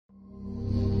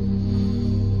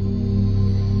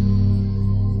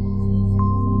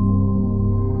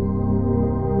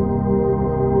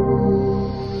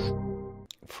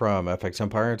from FX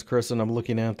Empire. It's Chris, and I'm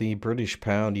looking at the British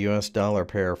pound US dollar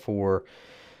pair for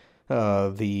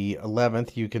the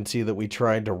 11th. You can see that we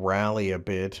tried to rally a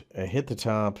bit, hit the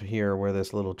top here where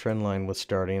this little trend line was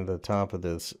starting, the top of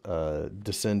this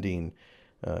descending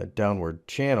downward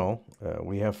channel.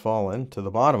 We have fallen to the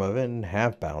bottom of it and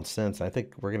have bounced since. I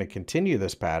think we're going to continue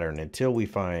this pattern until we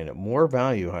find more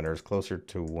value hunters closer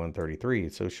to 133.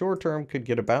 So short term could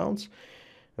get a bounce.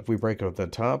 If we break out the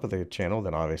top of the channel,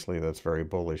 then obviously that's very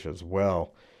bullish as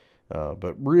well.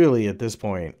 But really, at this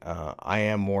point, I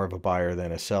am more of a buyer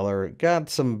than a seller. Got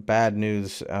some bad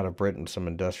news out of Britain, some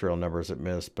industrial numbers that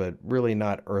missed, but really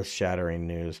not earth-shattering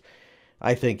news.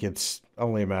 I think it's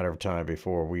only a matter of time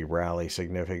before we rally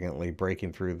significantly.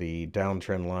 Breaking through the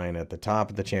downtrend line at the top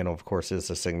of the channel, of course, is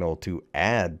a signal to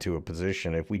add to a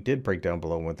position. If we did break down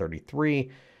below 133,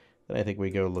 then I think we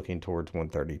go looking towards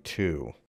 132.